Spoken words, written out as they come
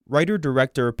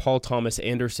Writer-director Paul Thomas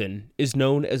Anderson is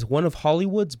known as one of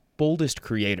Hollywood's boldest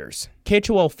creators.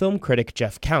 KHOL film critic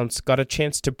Jeff Counts got a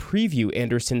chance to preview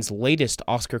Anderson's latest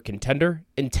Oscar contender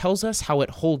and tells us how it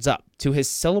holds up to his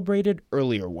celebrated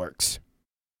earlier works.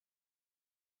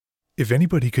 If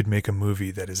anybody could make a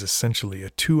movie that is essentially a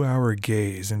 2-hour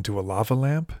gaze into a lava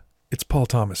lamp, it's Paul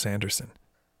Thomas Anderson.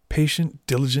 Patient,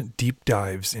 diligent deep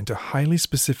dives into highly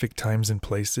specific times and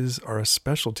places are a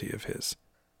specialty of his.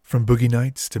 From Boogie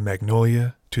Nights to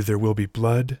Magnolia to There Will Be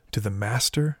Blood to The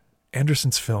Master,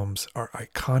 Anderson's films are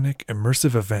iconic,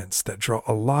 immersive events that draw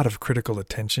a lot of critical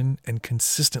attention and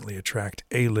consistently attract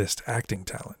A-list acting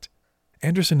talent.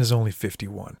 Anderson is only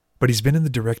 51, but he's been in the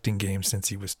directing game since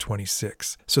he was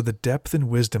 26, so the depth and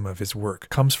wisdom of his work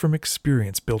comes from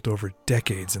experience built over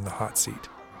decades in the hot seat.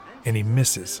 And he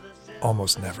misses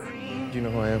almost never. Do you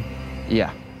know who I am?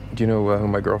 Yeah. Do you know who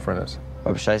my girlfriend is?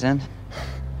 Barbra Streisand?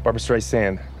 Barbra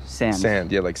Streisand. Sand.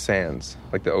 Sand, yeah, like sands.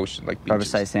 Like the ocean, like beaches. Barbra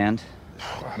Streisand?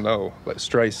 No, like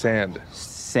Streisand.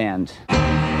 Sand.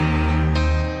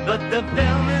 But the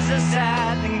film is a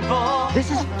sad thing for. This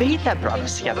is fate that brought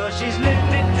us together. But she's lived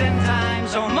it 10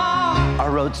 times or more. Our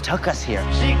roads took us here.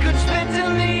 She could spit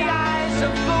in the eyes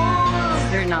of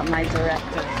fools. You're not my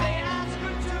director.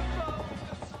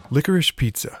 Licorice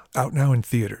Pizza, out now in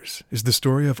theaters, is the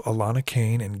story of Alana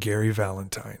Kane and Gary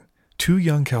Valentine, two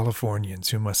young Californians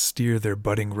who must steer their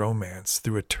budding romance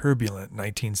through a turbulent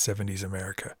 1970s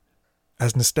America.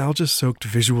 As nostalgia-soaked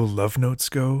visual love notes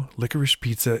go, Licorice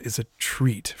Pizza is a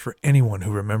treat for anyone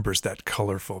who remembers that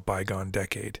colorful bygone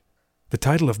decade. The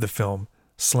title of the film,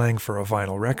 slang for a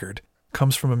vinyl record,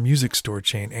 comes from a music store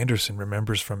chain Anderson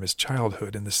remembers from his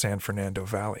childhood in the San Fernando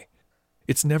Valley.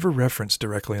 It's never referenced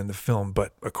directly in the film,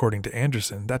 but according to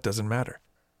Anderson, that doesn't matter.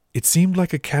 It seemed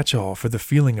like a catch-all for the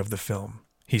feeling of the film,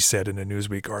 he said in a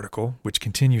Newsweek article, which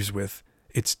continues with,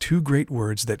 "It's two great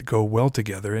words that go well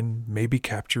together and maybe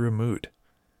capture a mood."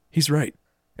 He's right,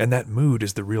 and that mood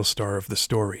is the real star of the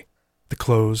story. The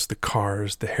clothes, the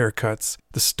cars, the haircuts,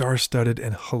 the star-studded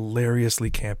and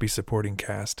hilariously campy supporting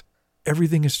cast.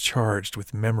 Everything is charged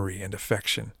with memory and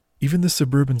affection. Even the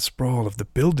suburban sprawl of the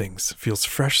buildings feels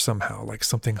fresh somehow, like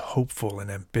something hopeful and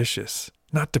ambitious,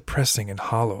 not depressing and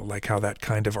hollow like how that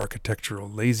kind of architectural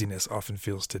laziness often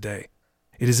feels today.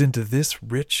 It is into this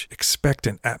rich,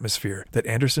 expectant atmosphere that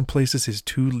Anderson places his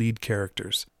two lead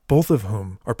characters, both of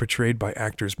whom are portrayed by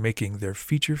actors making their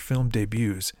feature film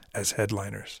debuts as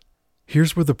headliners.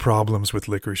 Here's where the problems with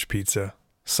Licorice Pizza,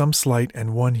 some slight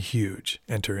and one huge,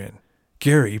 enter in.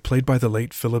 Gary, played by the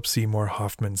late Philip Seymour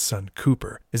Hoffman's son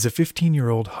Cooper, is a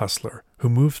 15-year-old hustler who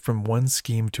moves from one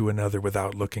scheme to another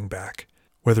without looking back.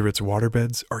 Whether it's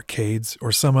waterbeds, arcades,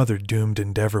 or some other doomed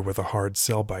endeavor with a hard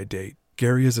sell-by date,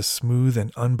 Gary is a smooth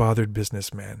and unbothered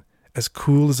businessman, as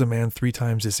cool as a man 3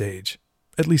 times his age,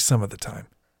 at least some of the time.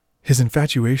 His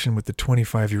infatuation with the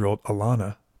 25-year-old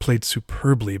Alana, played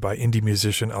superbly by indie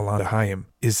musician Alana Hayim,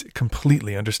 is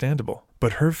completely understandable,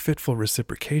 but her fitful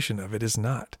reciprocation of it is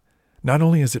not. Not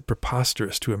only is it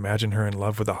preposterous to imagine her in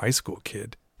love with a high school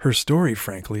kid, her story,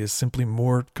 frankly, is simply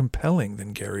more compelling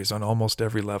than Gary's on almost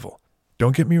every level.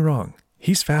 Don't get me wrong,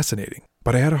 he's fascinating,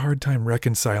 but I had a hard time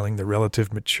reconciling the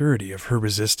relative maturity of her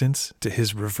resistance to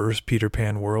his reverse Peter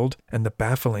Pan world and the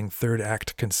baffling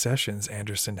third-act concessions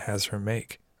Anderson has her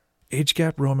make. Age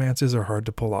gap romances are hard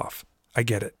to pull off. I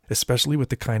get it, especially with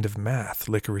the kind of math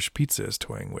Licorice Pizza is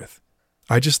toying with.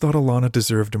 I just thought Alana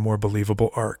deserved a more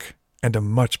believable arc, and a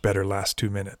much better last 2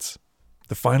 minutes.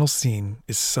 The final scene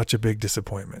is such a big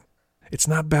disappointment. It's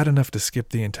not bad enough to skip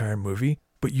the entire movie,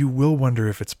 but you will wonder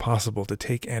if it's possible to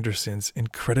take Anderson's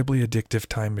incredibly addictive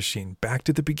time machine back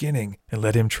to the beginning and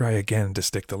let him try again to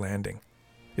stick the landing.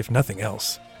 If nothing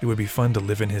else, it would be fun to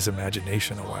live in his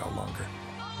imagination a while longer.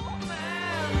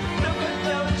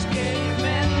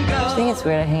 I think it's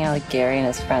weird I hang out with Gary and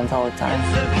his friends all the time.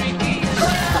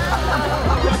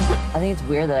 I think it's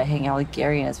weird that I hang out with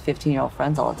Gary and his 15-year-old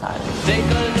friends all the time. Take a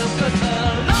look at the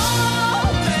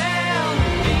long man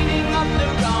beating up the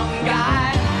wrong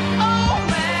guy. Oh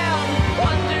man,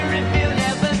 wonder if you'll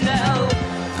ever know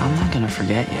I'm not gonna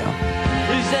forget you.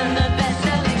 who's in the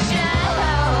best-selling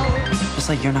show. Just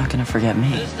like you're not gonna forget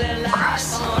me.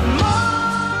 Gross.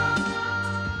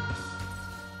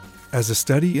 As a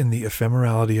study in the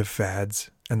ephemerality of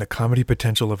fads and the comedy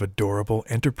potential of adorable,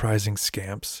 enterprising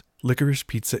scamps, Licorice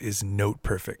Pizza is note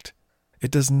perfect.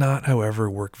 It does not, however,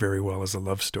 work very well as a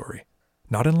love story.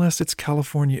 Not unless it's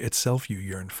California itself you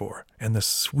yearn for, and the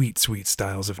sweet, sweet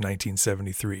styles of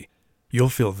 1973. You'll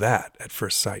feel that at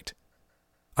first sight.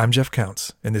 I'm Jeff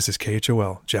Counts, and this is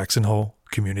KHOL Jackson Hole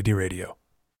Community Radio.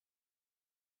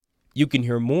 You can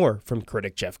hear more from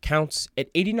critic Jeff Counts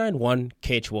at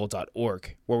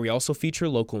 891khol.org, where we also feature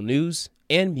local news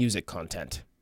and music content.